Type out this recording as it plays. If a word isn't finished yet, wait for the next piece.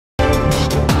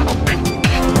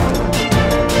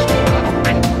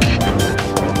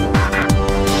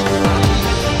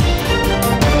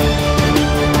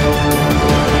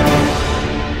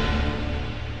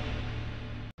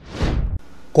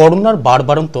করোনার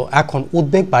বাড়বাড়ন্ত এখন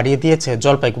উদ্বেগ বাড়িয়ে দিয়েছে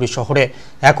জলপাইগুড়ি শহরে।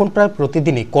 এখন প্রায়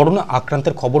প্রতিদিনই করোনা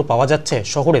আক্রান্তের খবর পাওয়া যাচ্ছে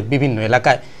শহরের বিভিন্ন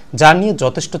এলাকায়, যা নিয়ে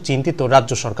যথেষ্ট চিন্তিত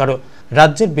রাজ্য সরকারও।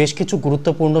 রাজ্যের বেশ কিছু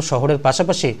গুরুত্বপূর্ণ শহরের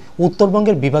পাশাপাশি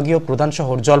উত্তরবঙ্গের বিভাগীয় প্রধান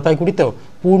শহর জলপাইগুড়িতেও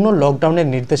পূর্ণ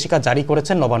লকডাউনের নির্দেশিকা জারি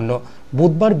করেছে নবান্ন।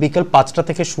 বুধবার বিকেল 5টা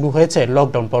থেকে শুরু হয়েছে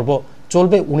লকডাউন পর্ব,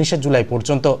 চলবে 19শে জুলাই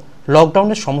পর্যন্ত।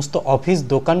 লকডাউনের সমস্ত অফিস,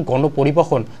 দোকান,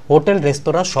 গণপরিবহন, হোটেল,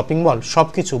 রেস্তোরাঁ, শপিং মল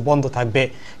সবকিছু বন্ধ থাকবে।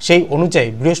 সেই অনুযায়ী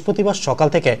বৃহস্পতিবার সকাল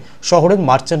থেকে শহরের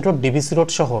মার্চেন্ট রোড, ডিভিসি রোড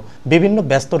সহ বিভিন্ন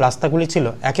ব্যস্ত রাস্তাগুলি ছিল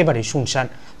একেবারেই শুনশান।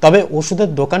 তবে ওষুধের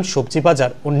দোকান, সবজি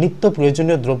বাজার ও নিত্য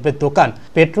প্রয়োজনীয় দ্রব্যের দোকান,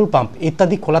 পেট্রোল পাম্প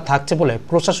ইত্যাদি খোলা থাকছে বলে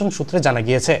প্রশাসন সূত্রে জানা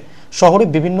গিয়েছে। শহরে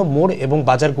বিভিন্ন মোড় এবং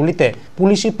বাজারগুলিতে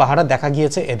পুলিশি পাহারা দেখা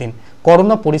গিয়েছে এদিন।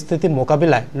 করোনা পরিস্থিতির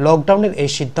মোকাবিলায় লকডাউনের এই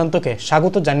সিদ্ধান্তকে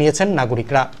স্বাগত জানিয়েছেন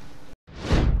নাগরিকরা।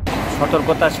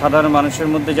 সতর্কতা সাধারণ মানুষের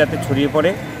মধ্যে যাতে ছড়িয়ে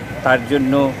পড়ে তার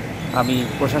জন্য আমি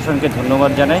প্রশাসনকে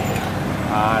ধন্যবাদ জানাই।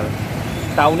 আর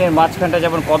টাউনের মাঝখানটা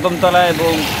যেমন কদমতলা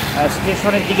এবং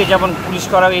স্টেশনের দিকে যেমন পুলিশ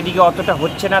করা, এদিকে অতটা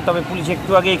হচ্ছে না, তবে পুলিশ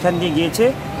একটু আগে এখান দিয়ে গিয়েছে,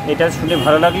 এটা শুনে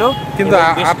ভালো লাগলো। কিন্তু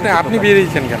আপনি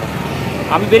বেরিয়েছেন কেন?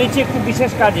 আমি বেরিয়েছি একটু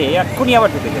বিশেষ কাজে, এক্ষুনি আবার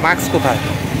ঢুকে। মাস্ক কোথায়?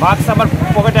 মাস্ক আমার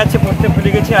পকেটে আছে, পড়তে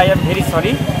ভুলে গেছি, আই এম ভেরি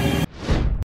সরি।